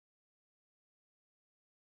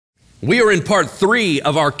We are in part 3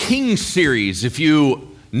 of our King series. If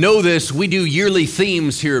you know this, we do yearly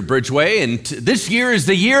themes here at Bridgeway, and this year is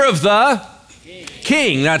the year of the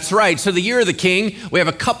King. That's right. So the year of the King, we have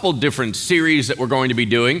a couple different series that we're going to be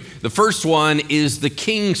doing. The first one is the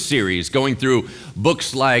King series, going through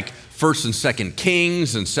books like 1st and 2nd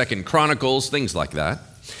Kings and 2nd Chronicles, things like that.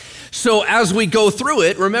 So as we go through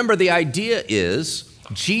it, remember the idea is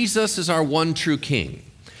Jesus is our one true King.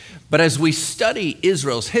 But as we study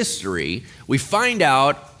Israel's history, we find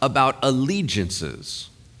out about allegiances.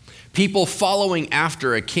 People following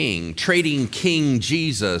after a king, trading King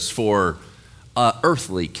Jesus for an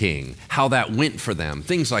earthly king, how that went for them,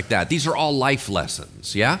 things like that. These are all life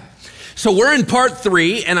lessons, yeah? So we're in part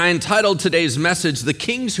 3, and I entitled today's message, The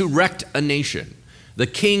Kings Who Wrecked a Nation. The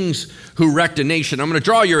Kings Who Wrecked a Nation. I'm going to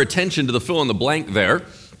draw your attention to the fill in the blank there.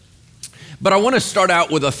 But I want to start out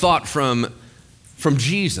with a thought from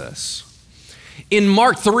Jesus. In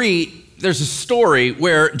Mark 3, there's a story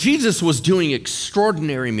where Jesus was doing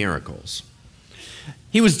extraordinary miracles.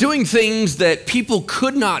 He was doing things that people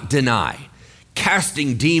could not deny,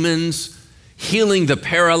 casting demons, healing the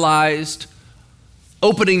paralyzed,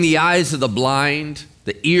 opening the eyes of the blind,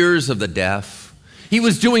 the ears of the deaf. He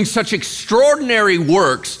was doing such extraordinary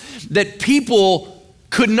works that people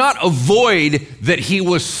could not avoid that he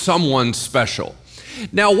was someone special.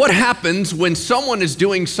 Now, what happens when someone is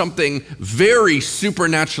doing something very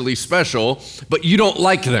supernaturally special, but you don't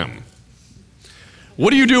like them?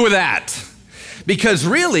 What do you do with that? Because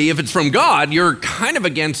really, if it's from God, you're kind of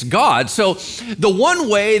against God. So the one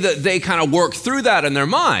way that they kind of work through that in their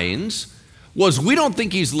minds was, we don't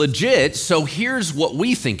think he's legit, so here's what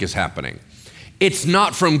we think is happening. It's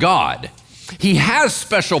not from God. He has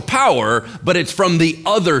special power, but it's from the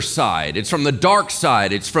other side. It's from the dark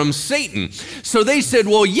side. It's from Satan. So they said,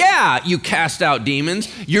 well, yeah, you cast out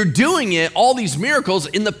demons. You're doing it, all these miracles,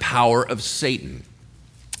 in the power of Satan.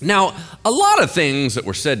 Now, a lot of things that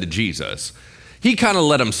were said to Jesus, he kind of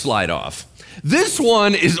let them slide off. This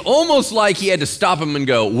one is almost like he had to stop him and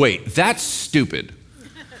go, wait, that's stupid.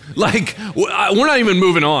 Like, we're not even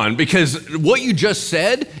moving on, because what you just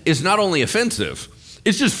said is not only offensive,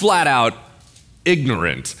 it's just flat out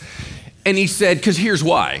ignorant. And he said, because here's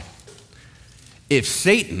why. If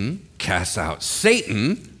Satan casts out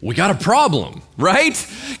Satan, we got a problem, right?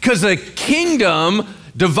 Because a kingdom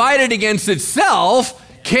divided against itself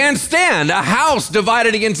can't stand. A house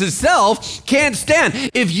divided against itself can't stand.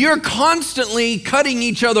 If you're constantly cutting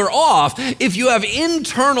each other off, if you have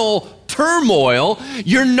internal turmoil,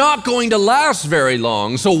 you're not going to last very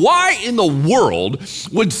long. So why in the world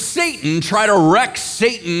would Satan try to wreck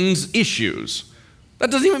Satan's issues? That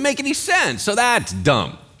doesn't even make any sense. So that's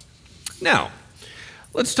dumb. Now,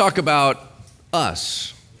 let's talk about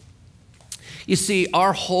us. You see,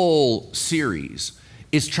 our whole series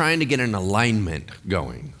is trying to get an alignment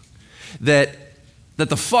going. That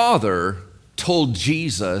the Father told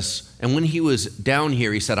Jesus, and when he was down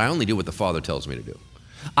here, he said, I only do what the Father tells me to do.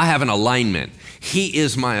 I have an alignment. He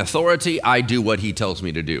is my authority. I do what he tells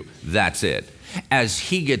me to do. That's it. As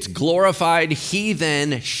he gets glorified, he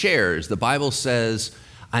then shares. The Bible says,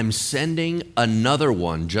 I'm sending another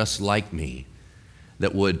one just like me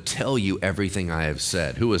that would tell you everything I have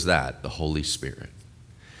said. Who is that? The Holy Spirit.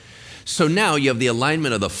 So now you have the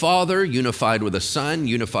alignment of the Father, unified with the Son,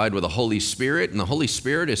 unified with the Holy Spirit, and the Holy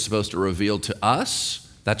Spirit is supposed to reveal to us.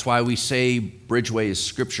 That's why we say Bridgeway is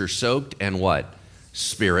scripture-soaked and what?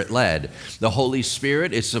 Spirit-led. The Holy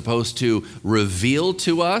Spirit is supposed to reveal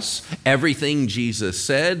to us everything Jesus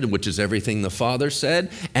said, which is everything the Father said,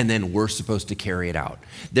 and then we're supposed to carry it out.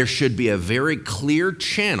 There should be a very clear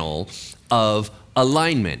channel of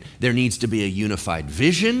alignment. There needs to be a unified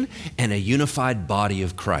vision and a unified body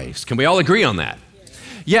of Christ. Can we all agree on that?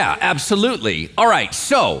 Yeah, absolutely. All right,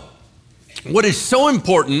 so what is so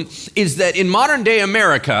important is that in modern day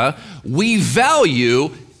America, we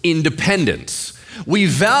value independence. We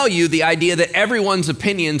value the idea that everyone's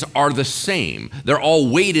opinions are the same. They're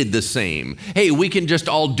all weighted the same. Hey, we can just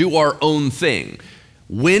all do our own thing.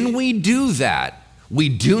 When we do that, we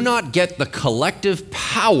do not get the collective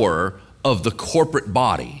power of the corporate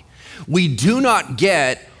body. We do not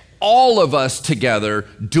get all of us together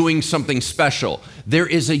doing something special. There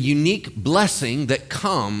is a unique blessing that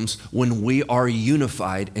comes when we are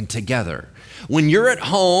unified and together. When you're at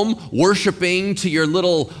home worshiping to your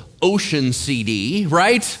little Ocean CD,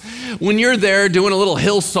 right? When you're there doing a little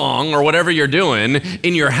Hillsong or whatever you're doing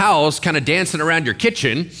in your house, kind of dancing around your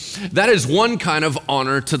kitchen, that is one kind of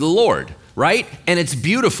honor to the Lord, right? And it's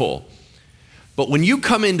beautiful. But when you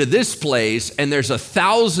come into this place and there's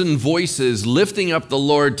 1,000 voices lifting up the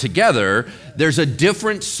Lord together, there's a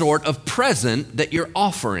different sort of present that you're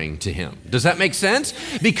offering to him. Does that make sense?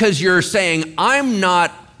 Because you're saying, I'm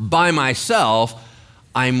not by myself,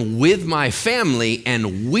 I'm with my family,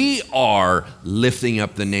 and we are lifting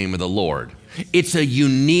up the name of the Lord. It's a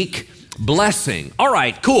unique blessing. All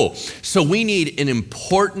right, cool. So we need an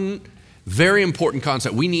important, very important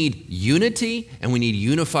concept. We need unity and we need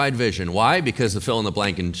unified vision. Why? Because the fill in the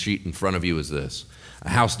blank sheet in front of you is this: a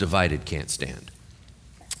house divided can't stand.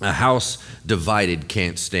 A house divided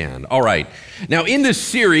can't stand. All right. Now in this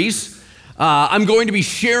series, I'm going to be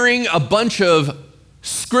sharing a bunch of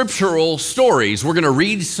scriptural stories. We're going to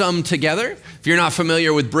read some together. If you're not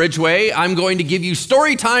familiar with Bridgeway, I'm going to give you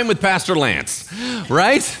story time with Pastor Lance,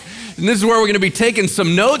 right? And this is where we're going to be taking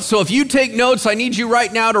some notes. So if you take notes, I need you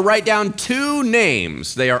right now to write down 2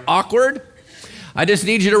 names. They are awkward. I just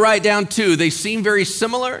need you to write down 2. They seem very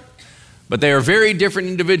similar, but they are very different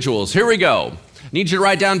individuals. Here we go. I need you to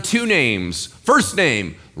write down 2 names. First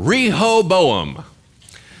name, Rehoboam.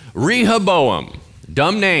 Rehoboam.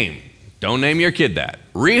 Dumb name. Don't name your kid that.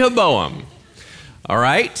 Rehoboam. All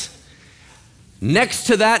right? Next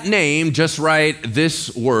to that name, just write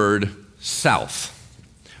this word, south.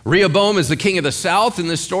 Rehoboam is the king of the south in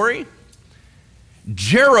this story.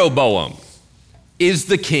 Jeroboam is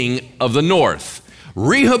the king of the north.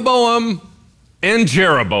 Rehoboam and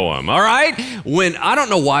Jeroboam, all right? I don't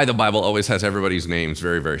know why the Bible always has everybody's names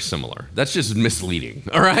very, very similar. That's just misleading,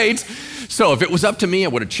 all right? So if it was up to me, I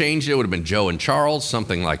would have changed it. It would have been Joe and Charles,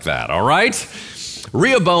 something like that, all right?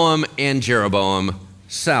 Rehoboam and Jeroboam,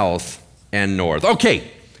 south and north. Okay,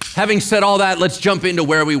 having said all that, let's jump into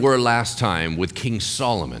where we were last time with King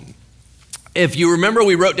Solomon. If you remember,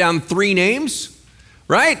 we wrote down 3 names,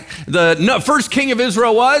 right? The first king of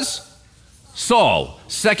Israel was Saul.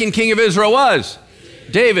 Second king of Israel was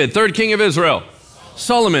David. Third king of Israel,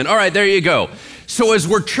 Solomon. All right, there you go. So as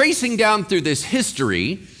we're tracing down through this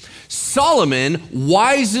history, Solomon,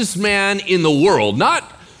 wisest man in the world. Not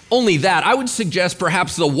only that, I would suggest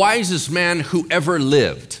perhaps the wisest man who ever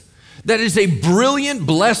lived. That is a brilliant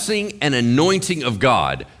blessing and anointing of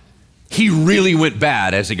God. He really went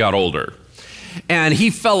bad as he got older. And he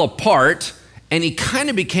fell apart and he kind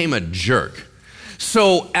of became a jerk.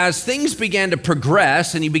 So as things began to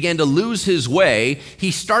progress and he began to lose his way,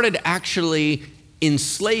 he started actually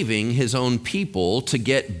enslaving his own people to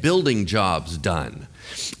get building jobs done.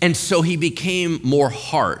 And so he became more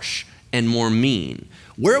harsh and more mean.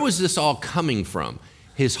 Where was this all coming from?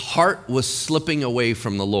 His heart was slipping away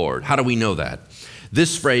from the Lord. How do we know that?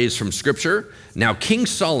 This phrase from Scripture, now King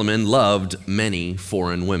Solomon loved many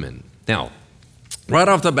foreign women. Now, right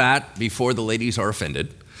off the bat, before the ladies are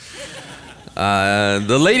offended,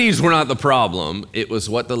 the ladies were not the problem. It was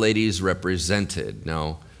what the ladies represented.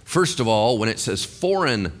 Now, first of all, when it says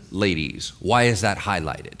foreign ladies, why is that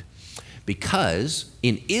highlighted? Because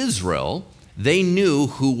in Israel, they knew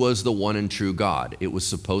who was the one and true God. It was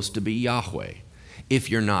supposed to be Yahweh. If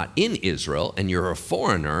you're not in Israel and you're a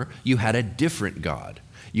foreigner, you had a different God.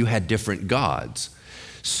 You had different gods.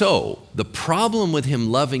 So the problem with him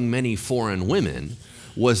loving many foreign women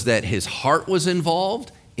was that his heart was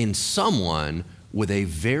involved in someone with a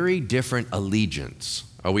very different allegiance.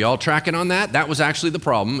 Are we all tracking on that? That was actually the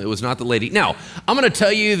problem. It was not the lady. Now, I'm going to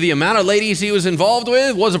tell you the amount of ladies he was involved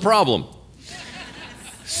with was a problem.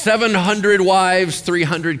 700 wives,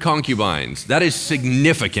 300 concubines. That is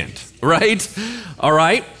significant, right? All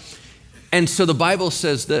right. And so the Bible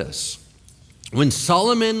says this: when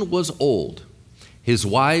Solomon was old, his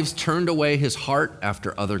wives turned away his heart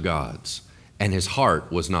after other gods, and his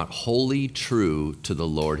heart was not wholly true to the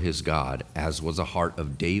Lord his God, as was the heart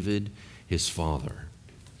of David, his father.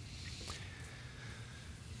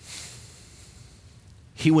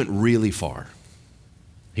 He went really far.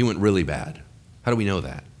 He went really bad. How do we know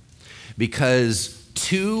that? Because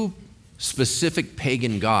 2 specific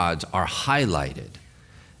pagan gods are highlighted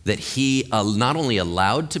that he not only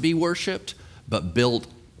allowed to be worshiped, but built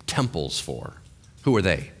temples for. Who are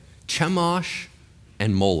they? Chemosh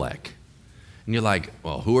and Molech. And you're like,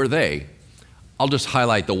 well, who are they? I'll just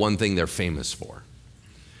highlight the one thing they're famous for.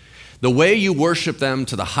 The way you worship them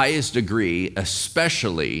to the highest degree,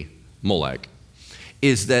 especially Molech,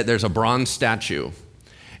 is that there's a bronze statue,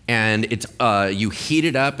 and it's you heat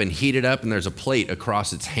it up, and there's a plate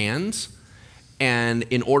across its hands. And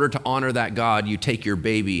in order to honor that god, you take your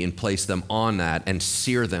baby and place them on that and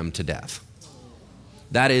sear them to death.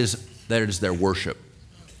 That is their worship.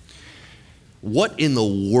 What in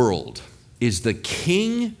the world is the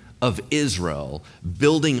king of Israel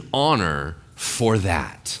building honor for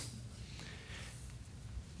that?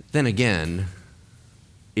 Then again,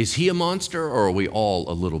 Is he a monster, or are we all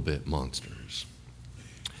a little bit monsters?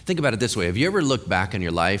 Think about it this way. Have you ever looked back on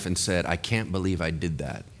your life and said, I can't believe I did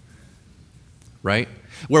that? Right?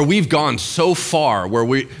 Where we've gone so far, where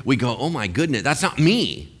we go, oh my goodness, that's not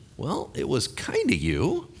me. Well, it was kind of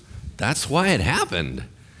you. That's why it happened.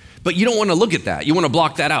 But you don't want to look at that. You want to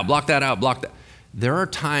block that out, block that out, block that. There are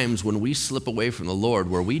times when we slip away from the Lord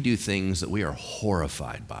where we do things that we are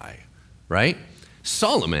horrified by, right?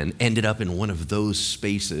 Solomon ended up in one of those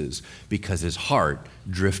spaces because his heart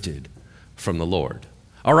drifted from the Lord.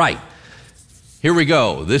 All right, here we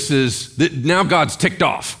go. Now God's ticked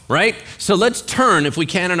off, right? So let's turn, if we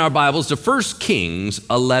can in our Bibles, to 1 Kings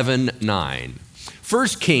 11:9. 1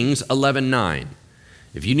 Kings 11:9.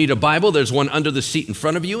 If you need a Bible, there's one under the seat in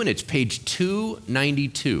front of you, and it's page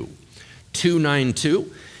 292.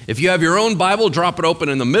 292. If you have your own Bible, drop it open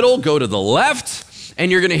in the middle, go to the left, and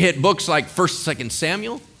you're going to hit books like 1st, 2nd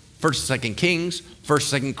Samuel, 1st, 2nd Kings,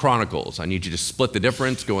 1st, 2nd Chronicles. I need you to split the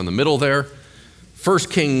difference, go in the middle there. 1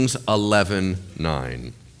 Kings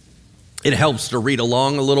 11:9. It helps to read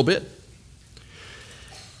along a little bit.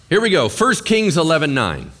 Here we go, 1 Kings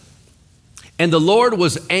 11:9. And the Lord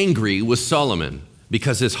was angry with Solomon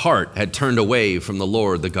because his heart had turned away from the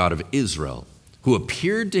Lord, the God of Israel, who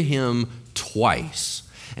appeared to him twice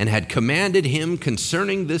and had commanded him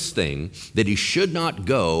concerning this thing that he should not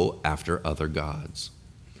go after other gods.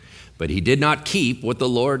 But he did not keep what the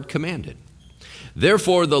Lord commanded.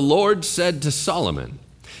 Therefore the Lord said to Solomon,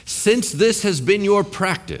 since this has been your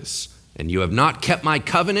practice, and you have not kept my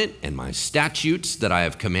covenant and my statutes that I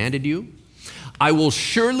have commanded you, I will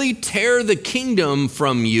surely tear the kingdom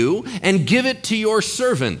from you and give it to your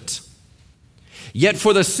servant. Yet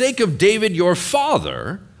for the sake of David your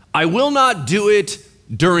father, I will not do it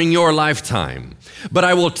during your lifetime, but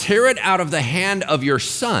I will tear it out of the hand of your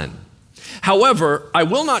son. However, I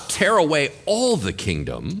will not tear away all the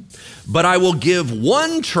kingdom, but I will give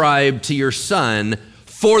one tribe to your son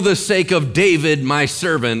for the sake of David my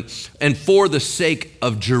servant and for the sake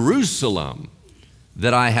of Jerusalem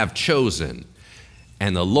that I have chosen.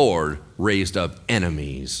 And the Lord raised up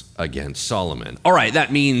enemies against Solomon. All right,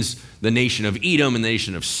 that means the nation of Edom and the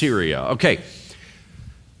nation of Syria. Okay,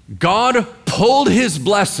 God pulled his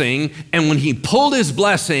blessing, and when he pulled his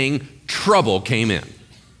blessing, trouble came in,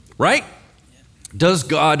 right? Does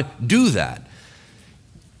God do that?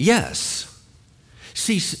 Yes.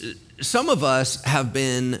 See, some of us have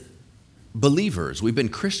been believers. We've been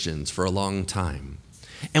Christians for a long time.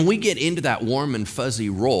 And we get into that warm and fuzzy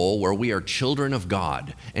role where we are children of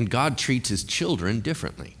God, and God treats his children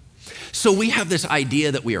differently. So we have this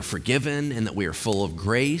idea that we are forgiven and that we are full of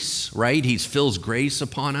grace, right? He fills grace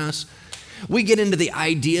upon us. We get into the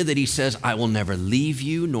idea that he says, I will never leave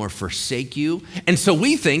you nor forsake you. And so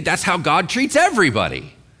we think that's how God treats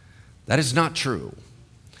everybody. That is not true.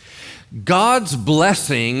 God's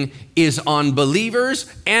blessing is on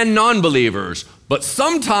believers and non-believers, but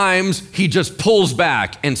sometimes he just pulls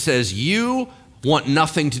back and says, you want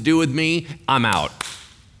nothing to do with me, I'm out.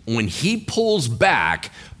 When he pulls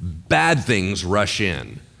back, bad things rush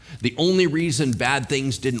in. The only reason bad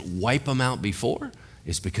things didn't wipe them out before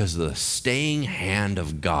is because of the staying hand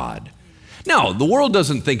of God. Now, the world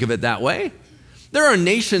doesn't think of it that way. There are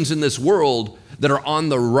nations in this world that are on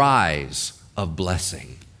the rise of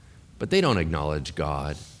blessing, but they don't acknowledge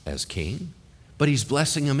God as king, but he's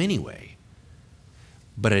blessing them anyway.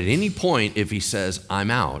 But at any point, if he says, I'm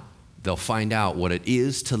out, they'll find out what it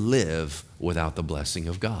is to live without the blessing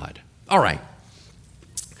of God. All right.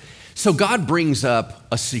 So God brings up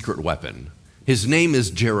a secret weapon. His name is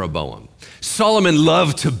Jeroboam. Solomon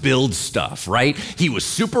loved to build stuff, right? He was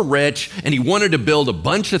super rich and he wanted to build a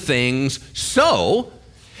bunch of things. So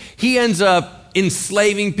he ends up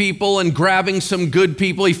enslaving people and grabbing some good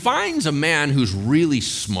people. He finds a man who's really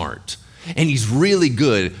smart and he's really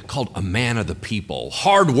good, called a man of the people,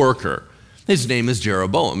 hard worker. His name is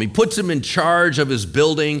Jeroboam. He puts him in charge of his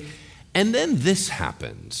building, and then this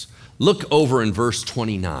happens. Look over in verse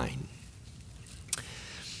 29.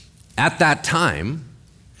 At that time,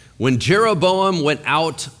 when Jeroboam went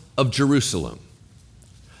out of Jerusalem,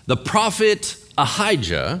 the prophet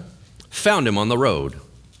Ahijah found him on the road.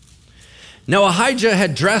 Now Ahijah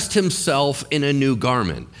had dressed himself in a new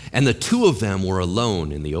garment, and the two of them were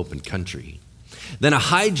alone in the open country. Then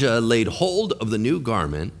Ahijah laid hold of the new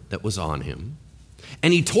garment that was on him,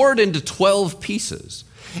 and he tore it into 12 pieces.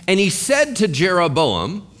 And he said to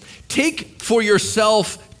Jeroboam, take for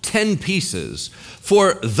yourself 10 pieces,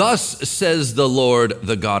 for thus says the Lord,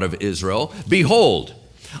 the God of Israel, behold,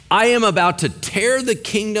 I am about to tear the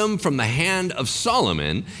kingdom from the hand of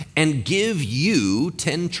Solomon and give you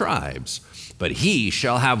 10 tribes. But he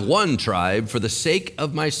shall have one tribe for the sake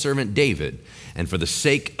of my servant David, and for the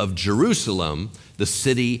sake of Jerusalem, the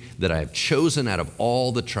city that I have chosen out of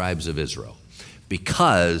all the tribes of Israel,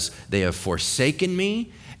 because they have forsaken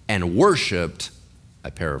me and worshiped,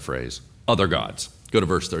 I paraphrase, other gods. Go to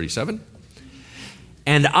verse 37.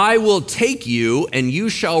 And I will take you, and you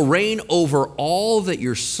shall reign over all that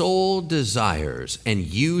your soul desires, and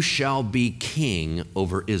you shall be king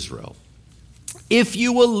over Israel. If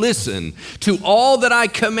you will listen to all that I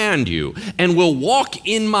command you, and will walk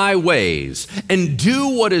in my ways, and do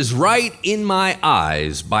what is right in my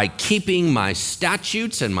eyes by keeping my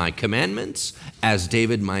statutes and my commandments, as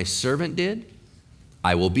David my servant did,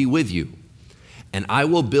 I will be with you, and I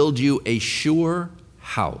will build you a sure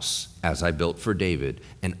house, as I built for David,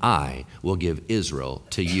 and I will give Israel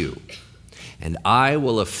to you. And I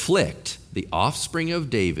will afflict the offspring of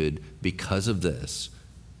David because of this,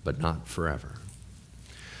 but not forever.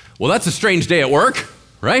 Well, that's a strange day at work,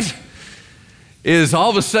 right? Is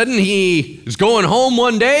all of a sudden he is going home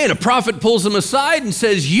one day and a prophet pulls him aside and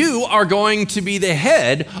says, you are going to be the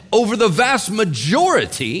head over the vast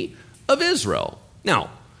majority of Israel.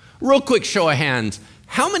 Now, real quick show of hands.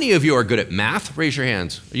 How many of you are good at math? Raise your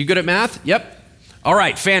hands. Are you good at math? Yep. All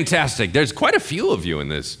right, fantastic. There's quite a few of you in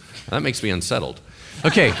this. That makes me unsettled.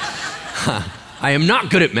 Okay, I am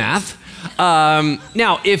not good at math.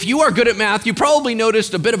 Now, if you are good at math, you probably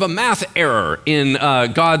noticed a bit of a math error in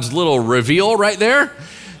God's little reveal right there.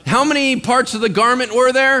 How many parts of the garment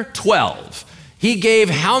were there? 12. He gave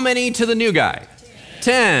how many to the new guy?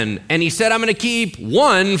 10. And he said, I'm going to keep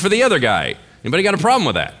 1 for the other guy. Anybody got a problem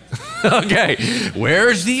with that? Okay,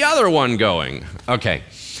 where's the other one going? Okay,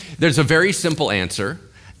 there's a very simple answer,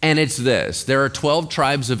 and it's this. There are 12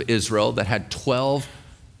 tribes of Israel that had 12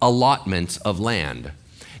 allotments of land.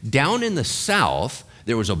 Down in the south,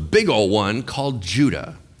 there was a big old one called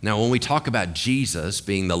Judah. Now, when we talk about Jesus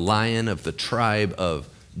being the Lion of the tribe of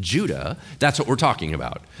Judah, that's what we're talking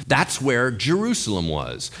about. That's where Jerusalem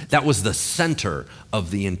was. That was the center of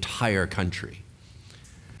the entire country.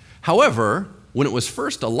 However, when it was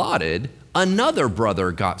first allotted, another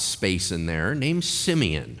brother got space in there named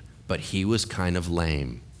Simeon, but he was kind of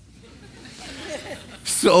lame.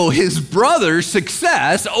 So his brother's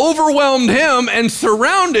success overwhelmed him and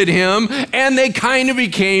surrounded him, and they kind of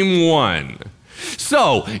became one.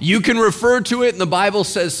 So you can refer to it, and the Bible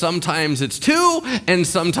says sometimes it's 2 and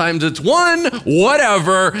sometimes it's 1,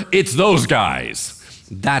 whatever, it's those guys.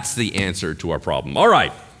 That's the answer to our problem. All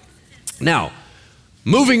right, now,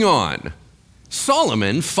 moving on.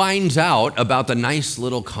 Solomon finds out about the nice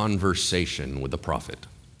little conversation with the prophet.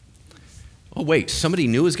 Oh, wait, somebody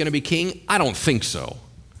new is going to be king? I don't think so.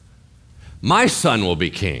 My son will be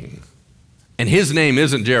king, and his name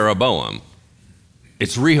isn't Jeroboam.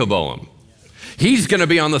 It's Rehoboam. He's going to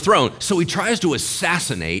be on the throne. So he tries to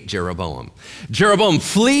assassinate Jeroboam. Jeroboam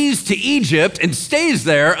flees to Egypt and stays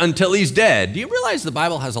there until he's dead. Do you realize the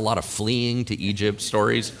Bible has a lot of fleeing to Egypt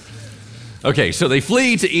stories? Okay, so they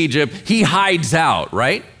flee to Egypt. He hides out,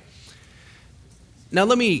 right? Now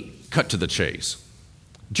let me cut to the chase.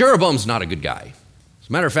 Jeroboam's not a good guy. As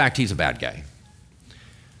a matter of fact, he's a bad guy.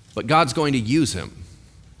 But God's going to use him.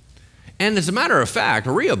 And as a matter of fact,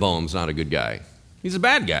 Rehoboam's not a good guy. He's a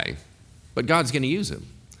bad guy. But God's going to use him.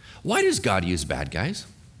 Why does God use bad guys?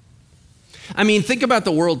 I mean, think about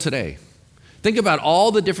the world today. Think about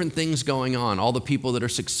all the different things going on, all the people that are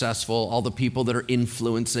successful, all the people that are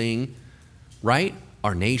influencing, right?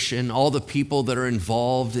 Our nation, all the people that are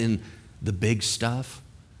involved in the big stuff.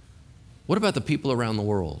 What about the people around the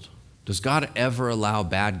world? Does God ever allow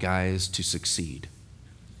bad guys to succeed?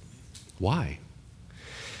 Why?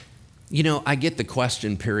 You know, I get the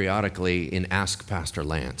question periodically in Ask Pastor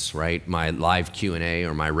Lance, right? My live Q&A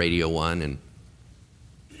or my radio one, and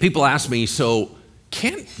people ask me, so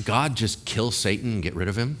can't God just kill Satan and get rid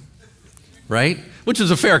of him? Right? Which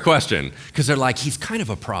is a fair question, because they're like, he's kind of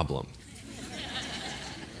a problem.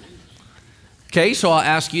 Okay, so I'll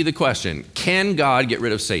ask you the question. Can God get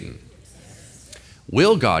rid of Satan?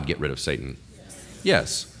 Will God get rid of Satan?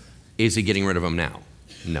 Yes. Is he getting rid of him now?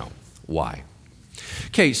 No. Why?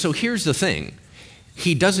 Okay, so here's the thing.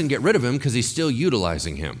 He doesn't get rid of him because he's still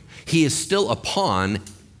utilizing him. He is still a pawn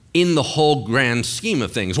in the whole grand scheme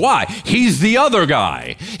of things. Why? He's the other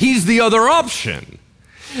guy. He's the other option.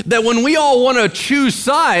 That when we all want to choose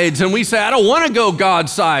sides and we say, I don't want to go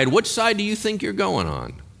God's side, which side do you think you're going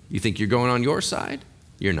on? You think you're going on your side?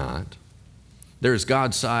 You're not. There's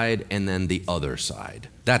God's side and then the other side.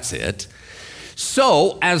 That's it.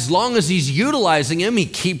 So as long as he's utilizing him, he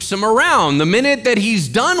keeps him around. The minute that he's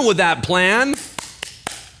done with that plan,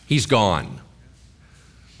 he's gone.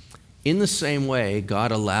 In the same way,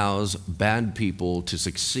 God allows bad people to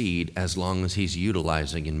succeed as long as he's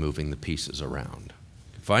utilizing and moving the pieces around.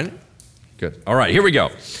 Find it? Good. All right, here we go.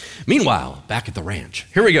 Meanwhile, back at the ranch,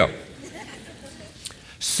 here we go.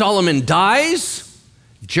 Solomon dies.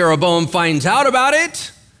 Jeroboam finds out about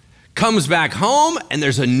it, comes back home, and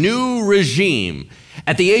there's a new regime.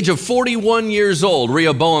 At the age of 41 years old,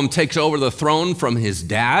 Rehoboam takes over the throne from his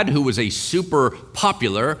dad, who was a super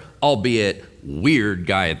popular, albeit weird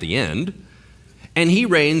guy at the end, and he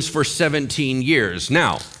reigns for 17 years.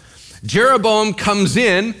 Now, Jeroboam comes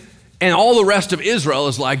in, and all the rest of Israel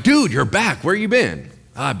is like, dude, you're back. Where you been?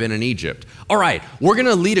 I've been in Egypt. All right, we're going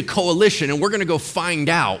to lead a coalition, and we're going to go find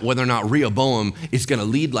out whether or not Rehoboam is going to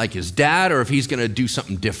lead like his dad or if he's going to do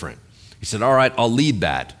something different. He said, all right, I'll lead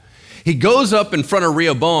that. He goes up in front of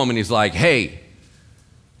Rehoboam, and he's like, hey,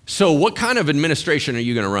 so what kind of administration are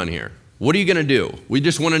you going to run here? What are you going to do? We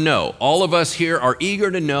just want to know. All of us here are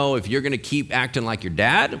eager to know if you're going to keep acting like your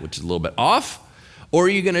dad, which is a little bit off, or are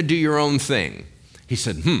you going to do your own thing? He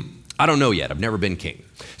said, I don't know yet. I've never been king.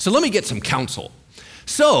 So let me get some counsel.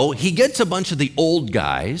 So he gets a bunch of the old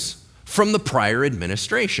guys from the prior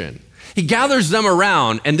administration. He gathers them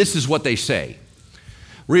around, and this is what they say.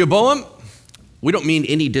 Rehoboam, we don't mean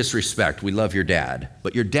any disrespect. We love your dad,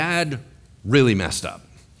 but your dad really messed up.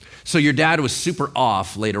 So your dad was super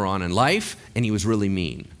off later on in life, and he was really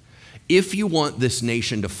mean. If you want this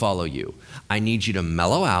nation to follow you, I need you to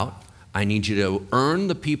mellow out. I need you to earn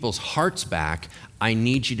the people's hearts back. I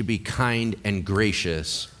need you to be kind and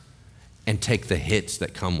gracious and take the hits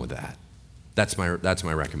that come with that. That's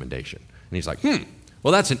my recommendation. And he's like,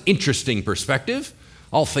 well, that's an interesting perspective.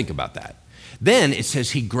 I'll think about that. Then it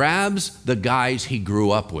says he grabs the guys he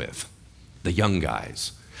grew up with, the young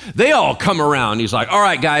guys. They all come around. He's like, all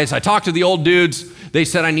right, guys, I talked to the old dudes. They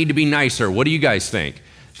said I need to be nicer. What do you guys think?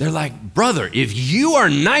 They're like, brother, if you are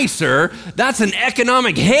nicer, that's an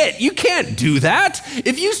economic hit. You can't do that.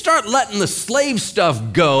 If you start letting the slave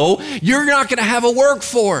stuff go, you're not going to have a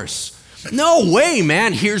workforce. No way,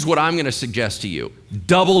 man. Here's what I'm going to suggest to you.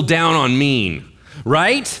 Double down on mean,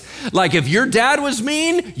 right? Like if your dad was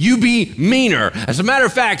mean, you be meaner. As a matter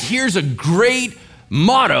of fact, here's a great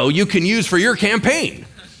motto you can use for your campaign.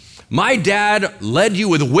 My dad led you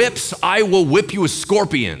with whips, I will whip you with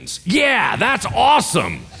scorpions. Yeah, that's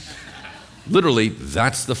awesome. Literally,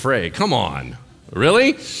 that's the phrase. Come on,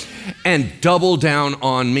 really? And double down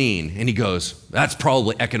on mean. And he goes, that's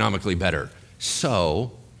probably economically better.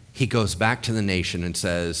 So he goes back to the nation and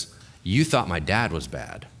says, you thought my dad was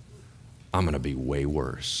bad. I'm going to be way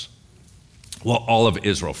worse. Well, all of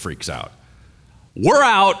Israel freaks out. We're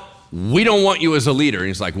out. We don't want you as a leader. And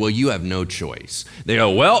he's like, well, you have no choice. They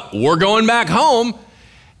go, well, we're going back home.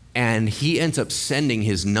 And he ends up sending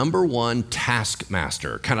his number one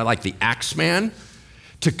taskmaster, kind of like the axe man,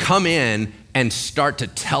 to come in and start to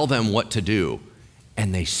tell them what to do.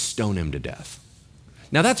 And they stone him to death.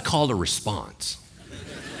 Now that's called a response.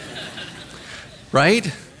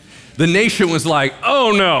 Right? The nation was like,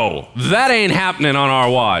 oh no, that ain't happening on our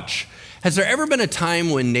watch. Has there ever been a time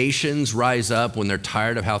when nations rise up when they're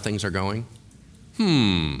tired of how things are going?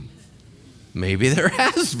 Maybe there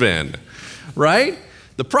has been, right?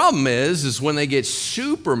 The problem is when they get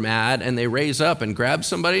super mad and they raise up and grab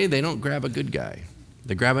somebody, they don't grab a good guy.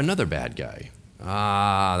 They grab another bad guy.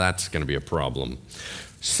 That's going to be a problem.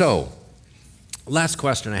 So, last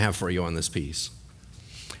question I have for you on this piece.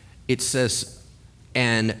 It says,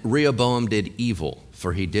 and Rehoboam did evil,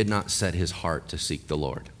 for he did not set his heart to seek the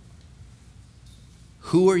Lord.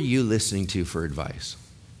 Who are you listening to for advice?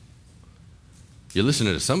 You're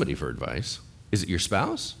listening to somebody for advice. Is it your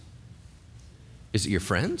spouse? Is it your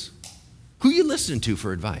friends? Who are you listening to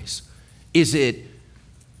for advice? Is it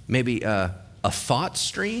maybe a thought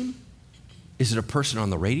stream? Is it a person on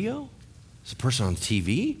the radio? Is it a person on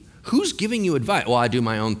TV? Who's giving you advice? Well, I do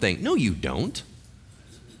my own thing. No, you don't.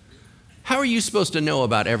 How are you supposed to know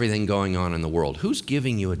about everything going on in the world? Who's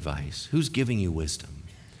giving you advice? Who's giving you wisdom?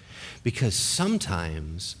 Because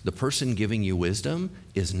sometimes the person giving you wisdom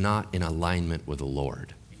is not in alignment with the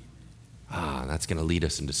Lord. That's going to lead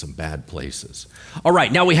us into some bad places. All right,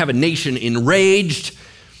 now we have a nation enraged,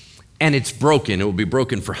 and it's broken. It will be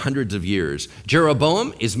broken for hundreds of years.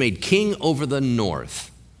 Jeroboam is made king over the north,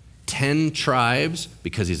 10 tribes,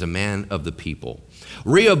 because he's a man of the people.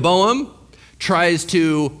 Rehoboam tries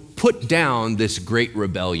to put down this great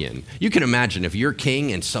rebellion. You can imagine if you're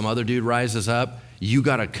king and some other dude rises up, you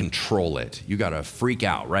got to control it. You got to freak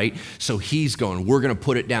out, right? So he's going, we're going to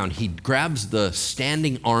put it down. He grabs the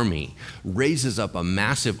standing army, raises up a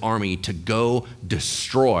massive army to go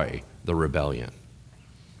destroy the rebellion.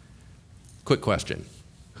 Quick question.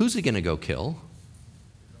 Who's he going to go kill?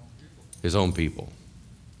 his own people.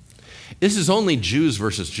 This is only Jews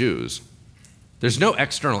versus Jews. There's no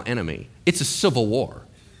external enemy. It's a civil war.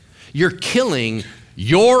 You're killing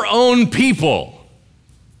your own people.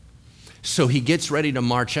 So he gets ready to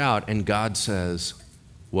march out, and God says,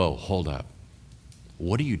 whoa, hold up.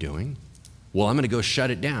 What are you doing? Well, I'm going to go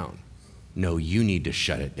shut it down. No, you need to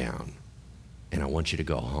shut it down, and I want you to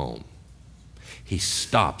go home. He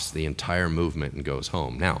stops the entire movement and goes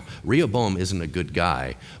home. Now, Rehoboam isn't a good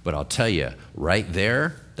guy, but I'll tell you, right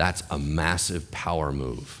there, that's a massive power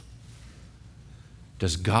move.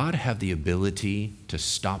 Does God have the ability to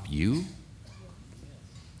stop you?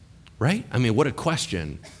 Right? I mean, what a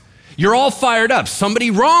question. You're all fired up. Somebody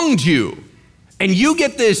wronged you. And you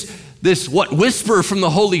get this whisper from the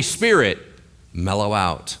Holy Spirit. Mellow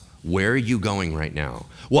out. Where are you going right now?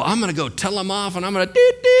 Well, I'm going to go tell them off, and I'm going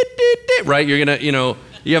to right? You're going to,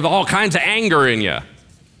 you have all kinds of anger in you.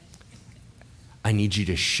 I need you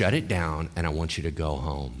to shut it down, and I want you to go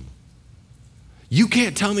home. You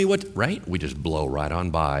can't tell me what, right? We just blow right on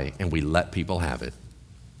by, and we let people have it.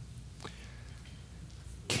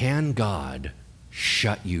 Can God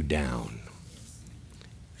shut you down?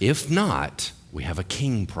 If not, we have a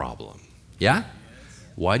king problem. Yeah?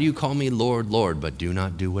 Why do you call me Lord, Lord, but do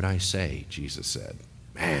not do what I say? Jesus said.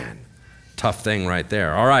 Man, tough thing right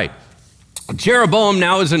there. All right. Jeroboam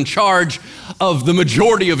now is in charge of the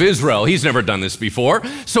majority of Israel. He's never done this before,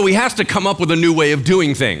 so he has to come up with a new way of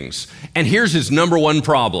doing things. And here's his number one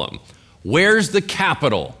problem. Where's the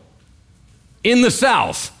capital? In the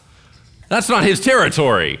south. That's not his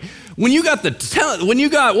territory. When you got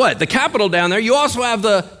the capital down there, you also have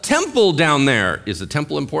the temple down there. Is the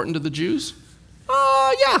temple important to the Jews?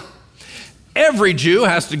 Yeah. Every Jew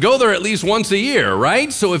has to go there at least once a year,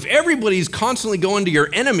 right? So if everybody's constantly going to your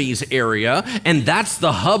enemy's area, and that's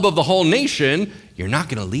the hub of the whole nation, you're not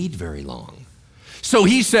going to lead very long. So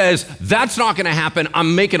he says, that's not going to happen.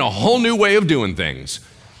 I'm making a whole new way of doing things.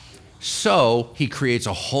 So he creates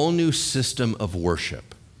a whole new system of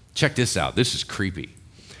worship. Check this out. This is creepy.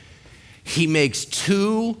 He makes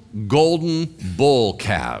 2 golden bull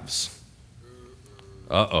calves.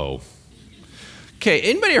 Uh-oh. Okay,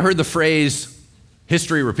 anybody heard the phrase,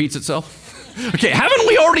 history repeats itself? Okay, haven't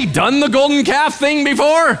we already done the golden calf thing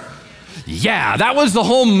before? Yeah, that was the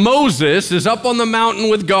whole Moses is up on the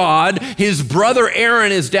mountain with God. His brother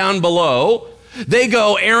Aaron is down below. They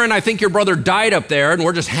go, Aaron, I think your brother died up there and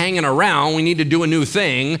we're just hanging around. We need to do a new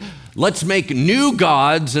thing. Let's make new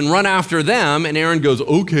gods and run after them. And Aaron goes,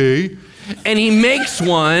 okay. And he makes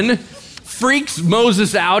one, freaks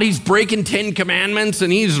Moses out. He's breaking 10 commandments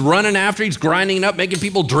and he's running after, he's grinding it up, making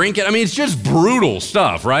people drink it. I mean, it's just brutal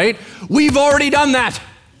stuff, right? We've already done that.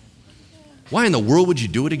 Why in the world would you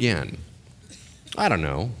do it again? I don't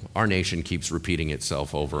know. Our nation keeps repeating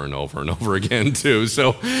itself over and over and over again too.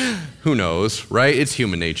 So who knows, right? It's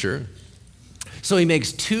human nature. So he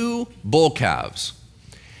makes 2 bull calves,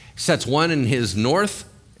 sets one in his north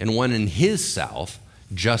and one in his south,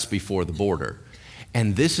 just before the border.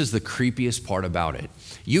 And this is the creepiest part about it.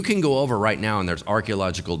 You can go over right now and there's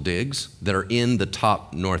archaeological digs that are in the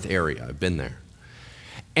top north area. I've been there.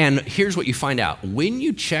 And here's what you find out. When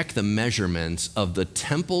you check the measurements of the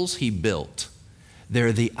temples he built,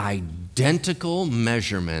 they're the identical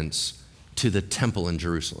measurements to the temple in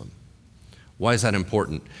Jerusalem. Why is that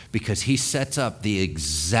important? Because he sets up the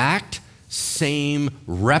exact same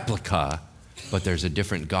replica, but there's a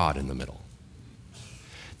different God in the middle.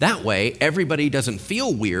 That way, everybody doesn't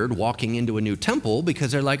feel weird walking into a new temple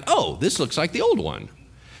because they're like, oh, this looks like the old one.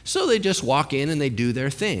 So they just walk in and they do their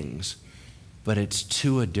things. But it's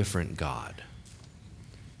to a different God.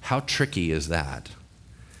 How tricky is that?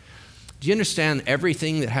 Do you understand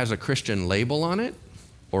everything that has a Christian label on it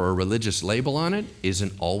or a religious label on it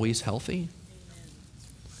isn't always healthy?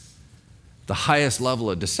 The highest level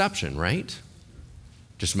of deception, right?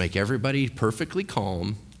 Just make everybody perfectly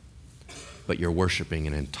calm, but you're worshiping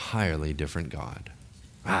an entirely different God.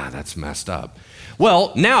 That's messed up.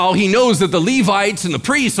 Well, now he knows that the Levites and the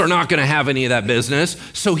priests are not going to have any of that business,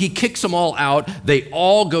 so he kicks them all out. They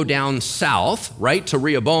all go down south, right, to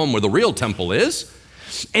Rehoboam where the real temple is,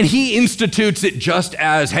 and he institutes it just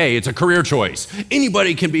as, hey, it's a career choice.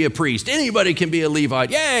 Anybody can be a priest. Anybody can be a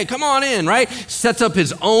Levite. Yay, come on in, right? Sets up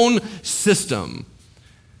his own system.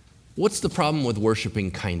 What's the problem with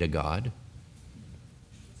worshiping kind of God?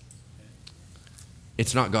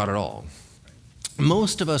 It's not God at all.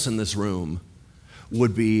 Most of us in this room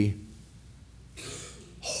would be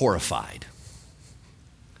horrified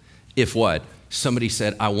if what? Somebody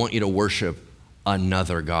said, I want you to worship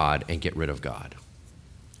another God and get rid of God.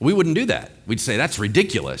 We wouldn't do that. We'd say, that's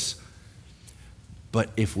ridiculous. But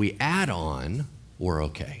if we add on, we're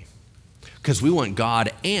okay. because we want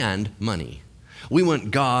God and money. We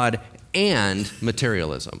want God and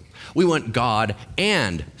materialism. We want God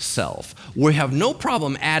and self. We have no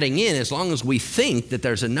problem adding in as long as we think that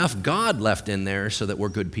there's enough God left in there so that we're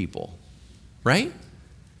good people, right?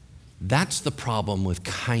 That's the problem with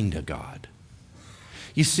kinda God.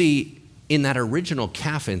 You see, in that original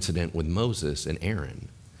calf incident with Moses and Aaron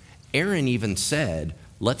even said,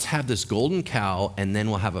 let's have this golden cow and then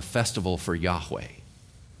we'll have a festival for Yahweh.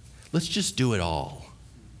 Let's just do it all.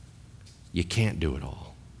 You can't do it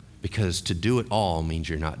all, because to do it all means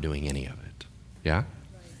you're not doing any of it. Yeah? Right.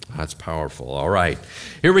 That's powerful. All right,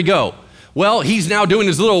 here we go. Well, he's now doing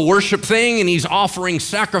his little worship thing, and he's offering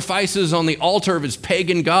sacrifices on the altar of his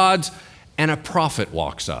pagan gods, and a prophet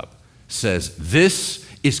walks up, says, this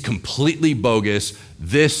is completely bogus.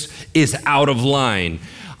 This is out of line.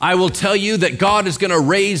 I will tell you that God is going to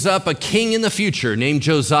raise up a king in the future named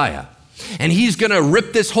Josiah. And he's going to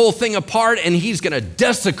rip this whole thing apart, and he's going to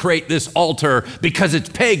desecrate this altar because it's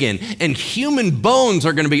pagan, and human bones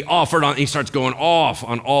are going to be offered on. He starts going off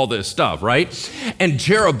on all this stuff, right? And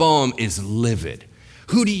Jeroboam is livid.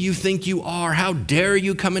 Who do you think you are? How dare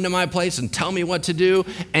you come into my place and tell me what to do?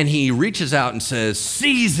 And he reaches out and says,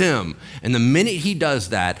 seize him. And the minute he does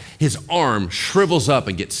that, his arm shrivels up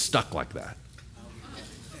and gets stuck like that.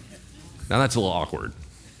 Now that's a little awkward.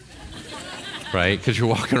 Right? Because you're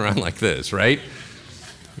walking around like this, right?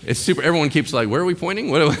 It's super, everyone keeps like, where are we pointing?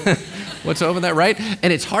 What's over that, right?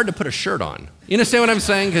 And it's hard to put a shirt on. You understand what I'm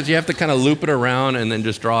saying? Because you have to kind of loop it around and then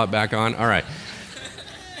just draw it back on. All right.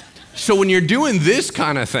 So when you're doing this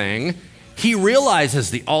kind of thing, he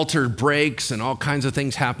realizes the altar breaks and all kinds of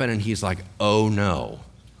things happen, and he's like, oh no,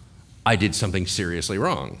 I did something seriously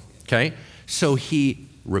wrong, okay? So he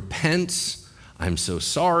repents. I'm so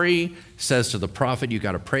sorry, says to the prophet, you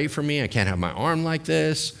got to pray for me. I can't have my arm like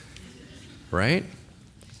this, right?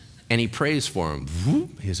 And he prays for him.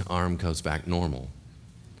 His arm goes back normal.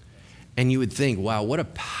 And you would think, wow, what a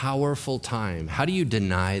powerful time. How do you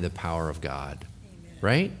deny the power of God,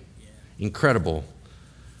 right? Incredible.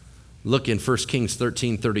 Look in 1 Kings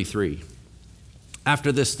 13:33.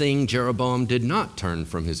 After this thing, Jeroboam did not turn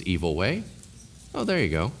from his evil way. Oh, there you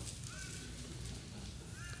go.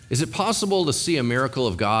 Is it possible to see a miracle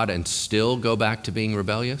of God and still go back to being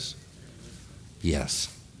rebellious?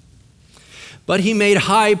 Yes. But he made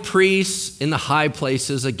high priests in the high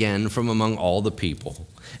places again from among all the people.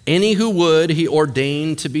 Any who would, he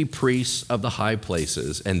ordained to be priests of the high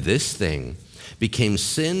places. And this thing became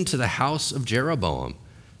sin to the house of Jeroboam,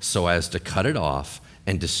 so as to cut it off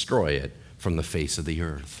and destroy it from the face of the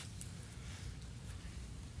earth.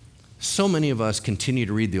 So many of us continue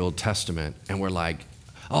to read the Old Testament and we're like,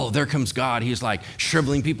 oh, there comes God. He's like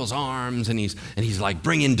shriveling people's arms and he's like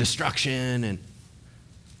bringing destruction. And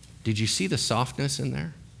did you see the softness in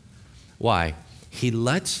there? Why? He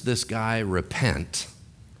lets this guy repent,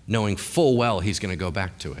 knowing full well he's going to go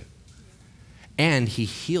back to it. And he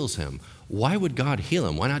heals him. Why would God heal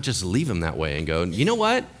him? Why not just leave him that way and go, you know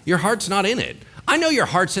what? Your heart's not in it. I know your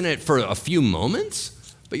heart's in it for a few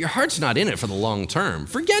moments, but your heart's not in it for the long term.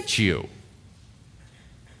 Forget you.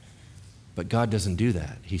 But God doesn't do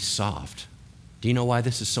that. He's soft. Do you know why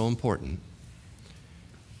this is so important?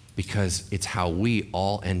 Because it's how we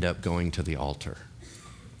all end up going to the altar.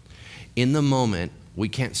 In the moment, we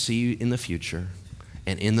can't see in the future,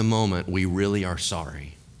 and in the moment, we really are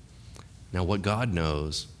sorry. Now, what God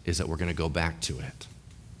knows is that we're going to go back to it.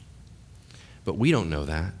 But we don't know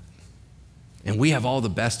that. And we have all the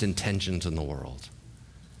best intentions in the world.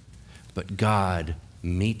 But God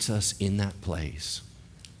meets us in that place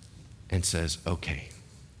and says, okay,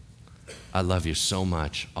 I love you so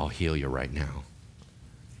much, I'll heal you right now.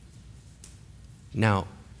 Now,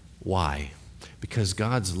 why? Because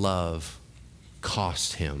God's love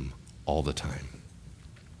cost him all the time.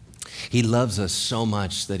 He loves us so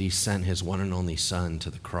much that he sent his one and only son to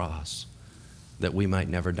the cross that we might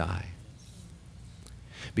never die.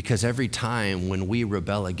 Because every time when we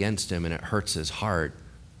rebel against him and it hurts his heart,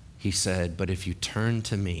 he said, but if you turn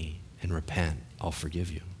to me and repent, I'll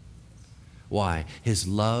forgive you. Why? His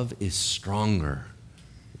love is stronger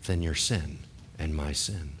than your sin and my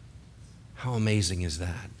sin. How amazing is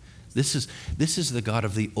that? This is the God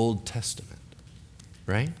of the Old Testament,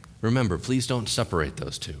 right? Remember, please don't separate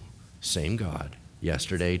those two. Same God,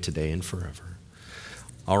 yesterday, today, and forever.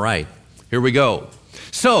 All right, here we go.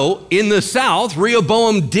 So in the south,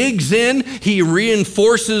 Rehoboam digs in, he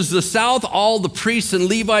reinforces the south, all the priests and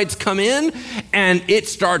Levites come in, and it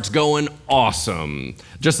starts going awesome.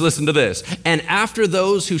 Just listen to this. And after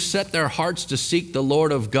those who set their hearts to seek the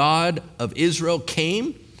Lord of God of Israel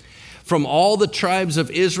came, from all the tribes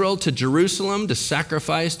of Israel to Jerusalem to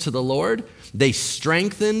sacrifice to the Lord. They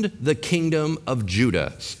strengthened the kingdom of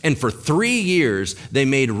Judah. And for 3 years, they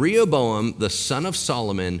made Rehoboam, the son of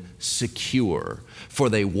Solomon, secure. For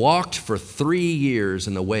they walked for 3 years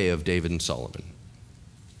in the way of David and Solomon.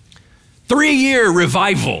 3-year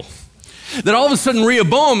revival. That all of a sudden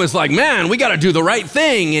Rehoboam is like, man, we got to do the right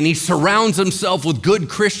thing. And he surrounds himself with good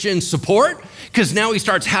Christian support. Because now he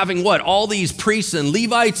starts having what? All these priests and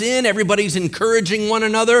Levites in. Everybody's encouraging one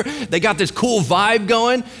another. They got this cool vibe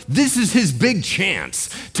going. This is his big chance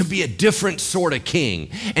to be a different sort of king.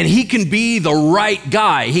 And he can be the right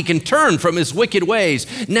guy. He can turn from his wicked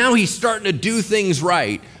ways. Now he's starting to do things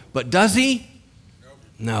right. But does he?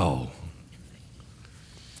 No.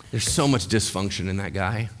 There's so much dysfunction in that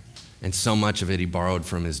guy. And so much of it he borrowed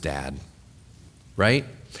from his dad. Right?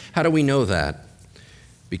 How do we know that?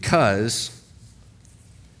 Because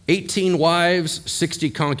 18 wives, 60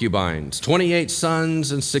 concubines, 28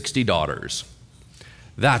 sons, and 60 daughters.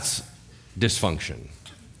 That's dysfunction,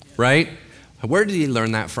 right? Where did he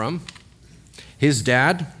learn that from? His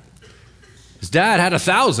dad? His dad had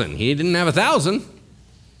 1,000. He didn't have 1,000,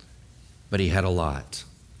 but he had a lot.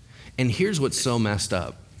 And here's what's so messed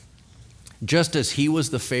up. Just as he was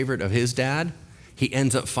the favorite of his dad, he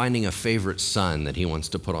ends up finding a favorite son that he wants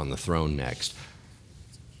to put on the throne next.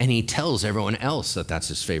 And he tells everyone else that that's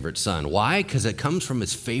his favorite son. Why? Because it comes from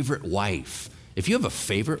his favorite wife. If you have a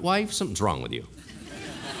favorite wife, something's wrong with you.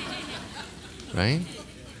 Right?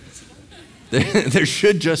 There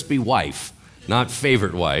should just be wife, not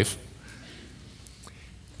favorite wife.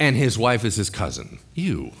 And his wife is his cousin.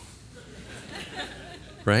 Ew.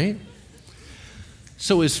 Right?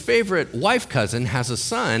 So his favorite wife cousin has a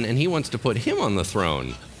son, and he wants to put him on the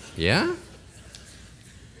throne. Yeah?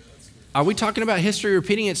 Are we talking about history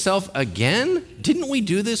repeating itself again? Didn't we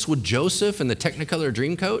do this with Joseph and the Technicolor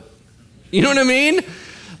Dreamcoat? You know what I mean?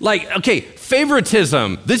 Like, okay,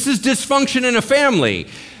 favoritism. This is dysfunction in a family.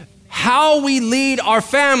 How we lead our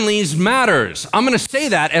families matters. I'm going to say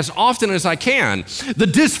that as often as I can. The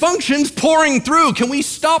dysfunction's pouring through. Can we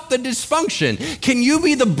stop the dysfunction? Can you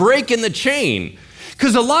be the break in the chain?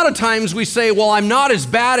 Because a lot of times we say, well, I'm not as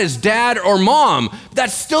bad as dad or mom. That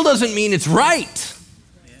still doesn't mean it's right.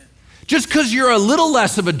 Just because you're a little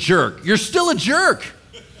less of a jerk, you're still a jerk.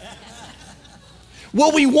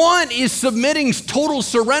 What we want is submitting total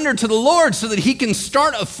surrender to the Lord so that he can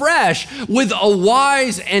start afresh with a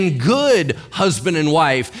wise and good husband and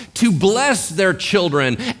wife to bless their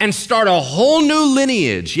children and start a whole new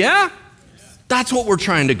lineage, yeah? That's what we're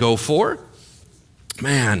trying to go for.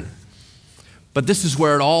 Man. But this is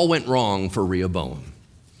where it all went wrong for Rehoboam.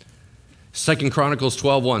 2 Chronicles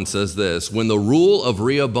 12:1 says this, when the rule of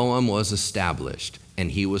Rehoboam was established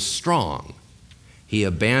and he was strong, he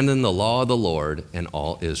abandoned the law of the Lord and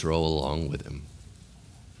all Israel along with him.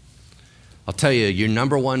 I'll tell you, your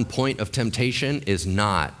number one point of temptation is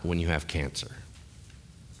not when you have cancer.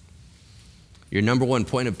 Your number one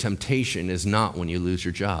point of temptation is not when you lose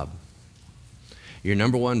your job. Your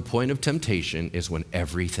number one point of temptation is when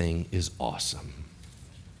everything is awesome.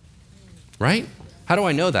 Right? How do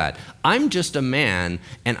I know that? I'm just a man,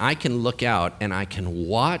 and I can look out and I can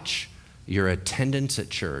watch your attendance at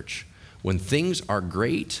church. When things are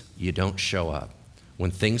great, you don't show up.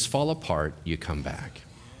 When things fall apart, you come back.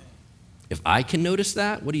 If I can notice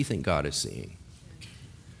that, what do you think God is seeing?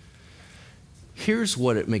 Here's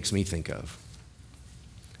what it makes me think of.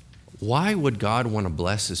 Why would God want to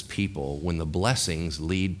bless his people when the blessings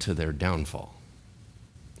lead to their downfall?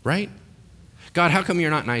 Right? God, how come you're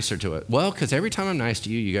not nicer to it? Well, because every time I'm nice to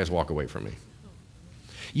you, you guys walk away from me.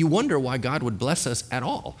 You wonder why God would bless us at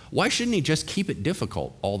all. Why shouldn't he just keep it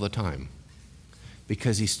difficult all the time?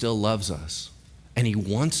 Because he still loves us and he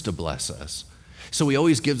wants to bless us. So he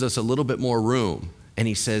always gives us a little bit more room. And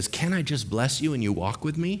he says, can I just bless you and you walk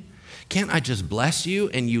with me? Can't I just bless you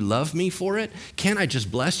and you love me for it? Can't I just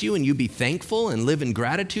bless you and you be thankful and live in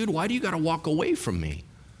gratitude? Why do you got to walk away from me?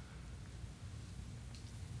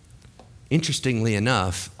 Interestingly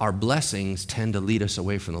enough, our blessings tend to lead us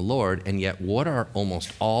away from the Lord, and yet what are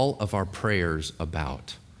almost all of our prayers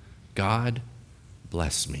about? God,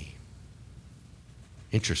 bless me.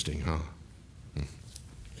 Interesting, huh?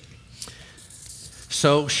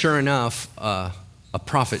 So, sure enough, a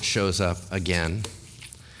prophet shows up again,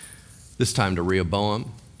 this time to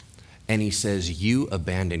Rehoboam, and he says, you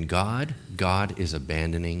abandon God, God is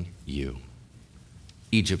abandoning you.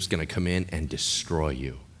 Egypt's going to come in and destroy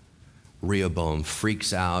you. Rehoboam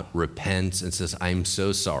freaks out, repents, and says, I'm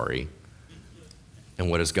so sorry.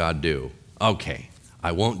 And what does God do? Okay,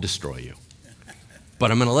 I won't destroy you,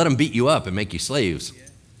 but I'm going to let them beat you up and make you slaves.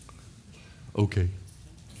 Okay.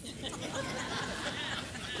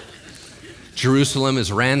 Jerusalem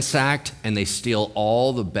is ransacked, and they steal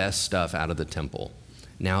all the best stuff out of the temple.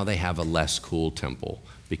 Now they have a less cool temple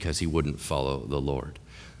because he wouldn't follow the Lord.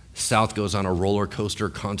 South goes on a roller coaster,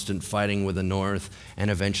 constant fighting with the north,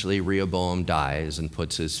 and eventually Rehoboam dies and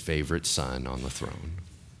puts his favorite son on the throne.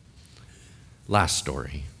 Last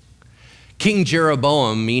story. King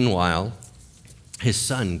Jeroboam, meanwhile, his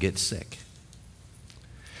son gets sick.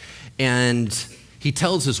 And he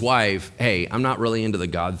tells his wife, hey, I'm not really into the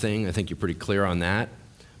God thing. I think you're pretty clear on that.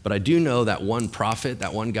 But I do know that one prophet,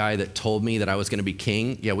 that one guy that told me that I was going to be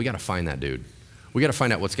king. Yeah, we got to find that dude. We got to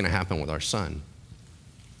find out what's going to happen with our son.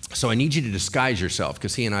 So I need you to disguise yourself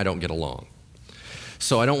because he and I don't get along.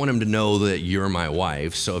 So I don't want him to know that you're my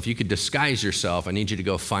wife. So if you could disguise yourself, I need you to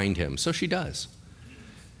go find him. So she does.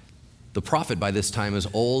 The prophet by this time is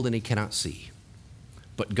old and he cannot see.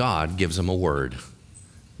 But God gives him a word.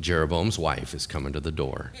 Jeroboam's wife is coming to the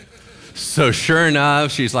door. So sure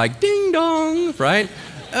enough, she's like, ding dong, right?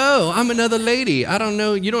 Oh, I'm another lady. I don't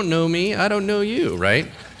know. You don't know me. I don't know you, right?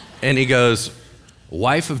 And he goes,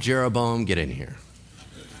 wife of Jeroboam, get in here.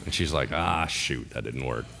 And she's like, shoot, that didn't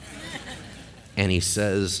work. And he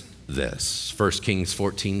says this, 1 Kings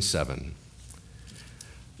 14:7.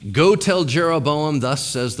 Go tell Jeroboam, thus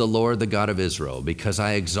says the Lord, the God of Israel, because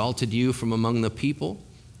I exalted you from among the people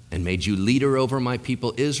and made you leader over my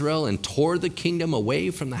people Israel and tore the kingdom away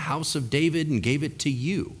from the house of David and gave it to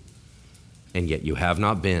you. And yet you have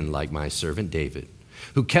not been like my servant David,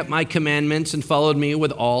 who kept my commandments and followed me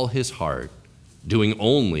with all his heart, doing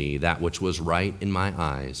only that which was right in my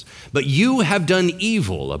eyes. But you have done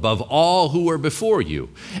evil above all who were before you,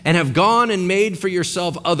 and have gone and made for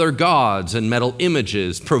yourself other gods and metal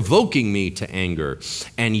images, provoking me to anger,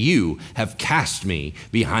 and you have cast me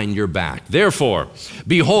behind your back. Therefore,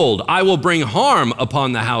 behold, I will bring harm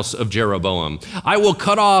upon the house of Jeroboam. I will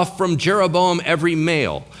cut off from Jeroboam every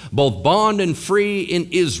male, both bond and free in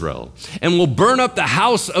Israel, and will burn up the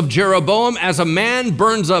house of Jeroboam as a man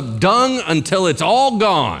burns up dung until it's all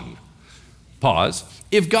gone. Pause.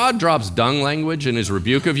 If God drops dung language in his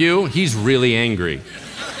rebuke of you, he's really angry.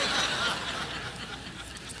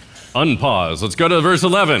 Unpause. Let's go to verse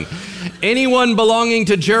 11. Anyone belonging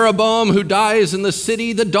to Jeroboam who dies in the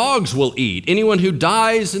city, the dogs will eat. Anyone who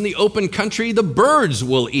dies in the open country, the birds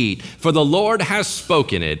will eat. For the Lord has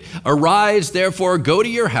spoken it. Arise, therefore, go to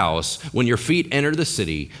your house. When your feet enter the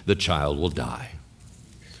city, the child will die.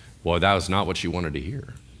 Well, that was not what she wanted to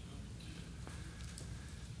hear.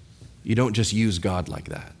 You don't just use God like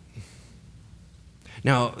that.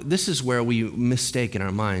 Now, this is where we mistake in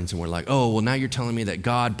our minds and we're like, oh, well, now you're telling me that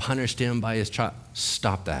God punished him by his child.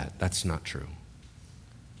 Stop that. That's not true.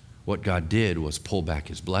 What God did was pull back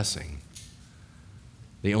his blessing.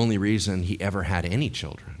 The only reason he ever had any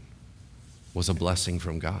children was a blessing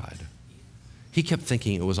from God. He kept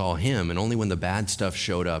thinking it was all him, and only when the bad stuff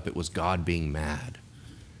showed up, it was God being mad.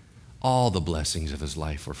 All the blessings of his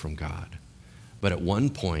life were from God. But at one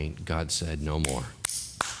point, God said, no more.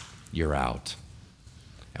 You're out.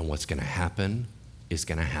 And what's going to happen is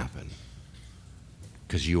going to happen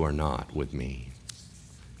because you are not with me.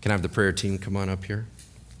 Can I have the prayer team come on up here?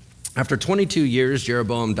 After 22 years,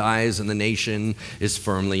 Jeroboam dies and the nation is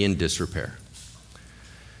firmly in disrepair.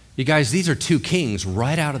 You guys, these are two kings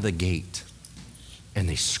right out of the gate, and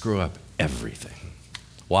they screw up everything.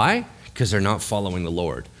 Why? Because they're not following the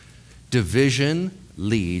Lord. Division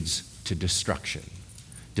leads to destruction.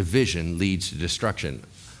 Division leads to destruction.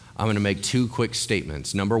 I'm going to make two quick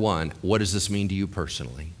statements. Number one, what does this mean to you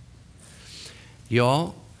personally?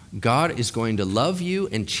 Y'all, God is going to love you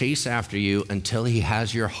and chase after you until he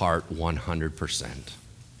has your heart 100%.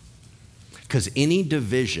 Because any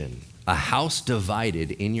division, a house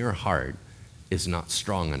divided in your heart, is not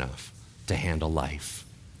strong enough to handle life.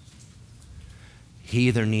 He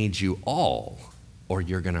either needs you all or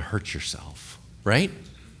you're going to hurt yourself, right?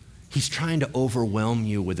 He's trying to overwhelm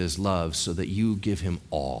you with his love so that you give him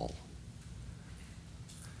all.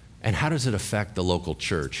 And how does it affect the local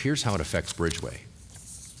church? Here's how it affects Bridgeway.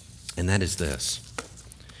 And that is this.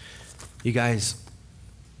 You guys,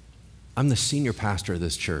 I'm the senior pastor of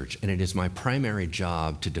this church, and it is my primary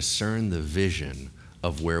job to discern the vision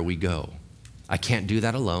of where we go. I can't do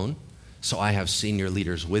that alone, so I have senior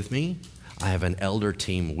leaders with me. I have an elder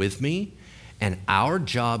team with me. And our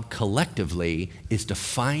job collectively is to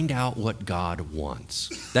find out what God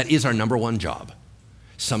wants. That is our number one job.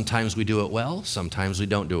 Sometimes we do it well, sometimes we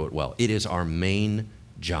don't do it well. It is our main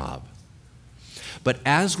job. But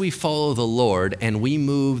as we follow the Lord and we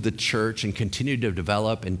move the church and continue to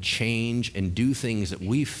develop and change and do things that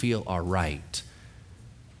we feel are right,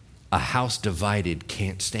 a house divided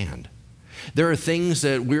can't stand. There are things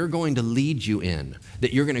that we're going to lead you in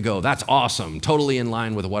that you're going to go, that's awesome, totally in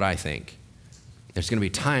line with what I think. There's going to be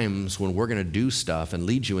times when we're going to do stuff and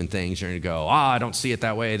lead you in things, you're going to go, I don't see it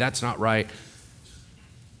that way, that's not right.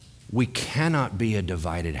 We cannot be a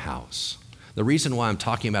divided house. The reason why I'm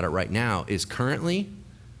talking about it right now is currently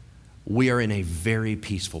we are in a very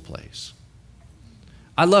peaceful place.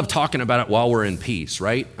 I love talking about it while we're in peace,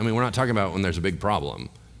 right? I mean, we're not talking about when there's a big problem.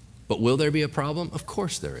 But will there be a problem? Of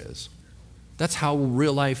course there is. That's how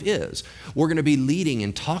real life is. We're going to be leading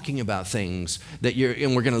and talking about things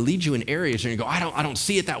and we're going to lead you in areas and you go, I don't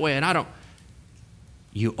see it that way, and I don't.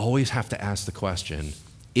 You always have to ask the question,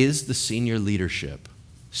 is the senior leadership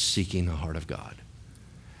seeking the heart of God?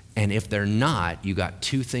 And if they're not, you got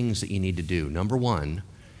two things that you need to do. Number one,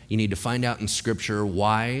 you need to find out in Scripture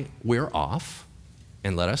why we're off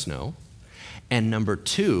and let us know. And number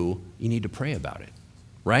two, you need to pray about it,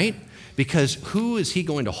 right? Because who is he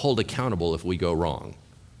going to hold accountable if we go wrong?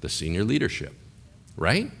 The senior leadership,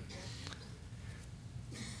 right?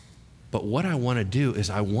 But what I want to do is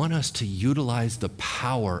I want us to utilize the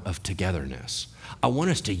power of togetherness. I want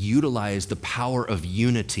us to utilize the power of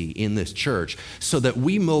unity in this church so that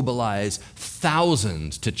we mobilize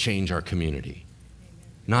thousands to change our community,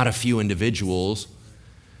 not a few individuals.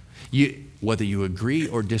 Whether you agree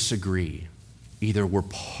or disagree, either we're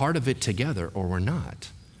part of it together or we're not.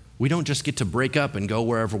 We don't just get to break up and go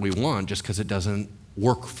wherever we want just because it doesn't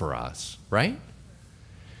work for us, right?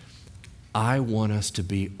 I want us to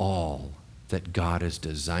be all that God has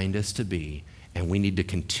designed us to be, and we need to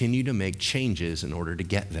continue to make changes in order to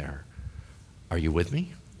get there. Are you with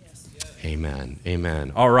me? Yes. Amen.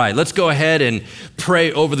 Amen. All right, let's go ahead and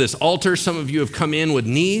pray over this altar. Some of you have come in with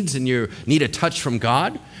needs and you need a touch from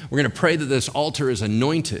God. We're going to pray that this altar is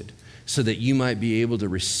anointed so that you might be able to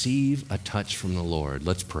receive a touch from the Lord.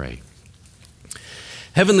 Let's pray.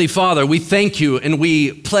 Heavenly Father, we thank you and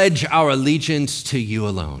we pledge our allegiance to you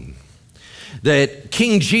alone. That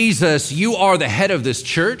King Jesus, you are the head of this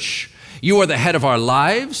church. You are the head of our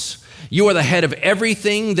lives. You are the head of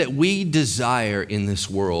everything that we desire in this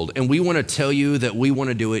world. And we want to tell you that we want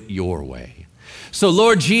to do it your way. So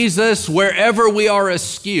Lord Jesus, wherever we are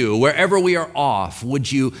askew, wherever we are off,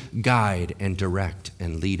 would you guide and direct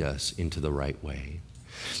and lead us into the right way?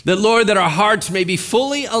 That, Lord, that our hearts may be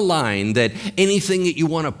fully aligned, that anything that you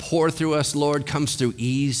want to pour through us, Lord, comes through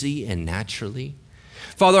easy and naturally.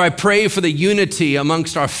 Father, I pray for the unity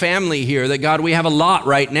amongst our family here, that, God, we have a lot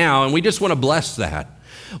right now, and we just want to bless that.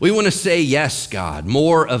 We want to say, yes, God,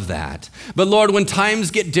 more of that. But Lord, when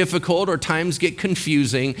times get difficult or times get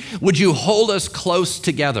confusing, would you hold us close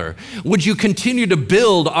together? Would you continue to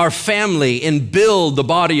build our family and build the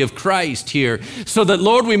body of Christ here so that,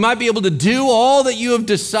 Lord, we might be able to do all that you have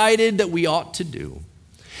decided that we ought to do?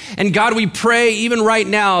 And God, we pray even right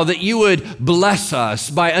now that you would bless us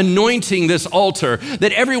by anointing this altar,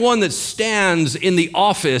 that everyone that stands in the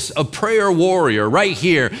office of prayer warrior right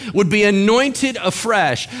here would be anointed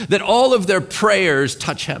afresh, that all of their prayers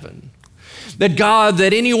touch heaven. That God,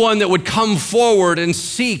 that anyone that would come forward and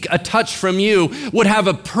seek a touch from you would have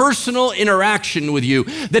a personal interaction with you,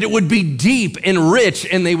 that it would be deep and rich,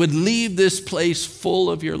 and they would leave this place full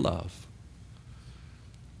of your love.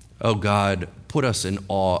 Oh God, put us in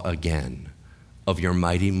awe again of your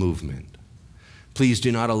mighty movement. Please do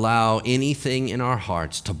not allow anything in our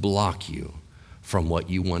hearts to block you from what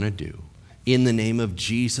you want to do. In the name of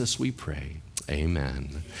Jesus we pray,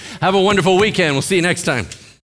 amen. Have a wonderful weekend. We'll see you next time.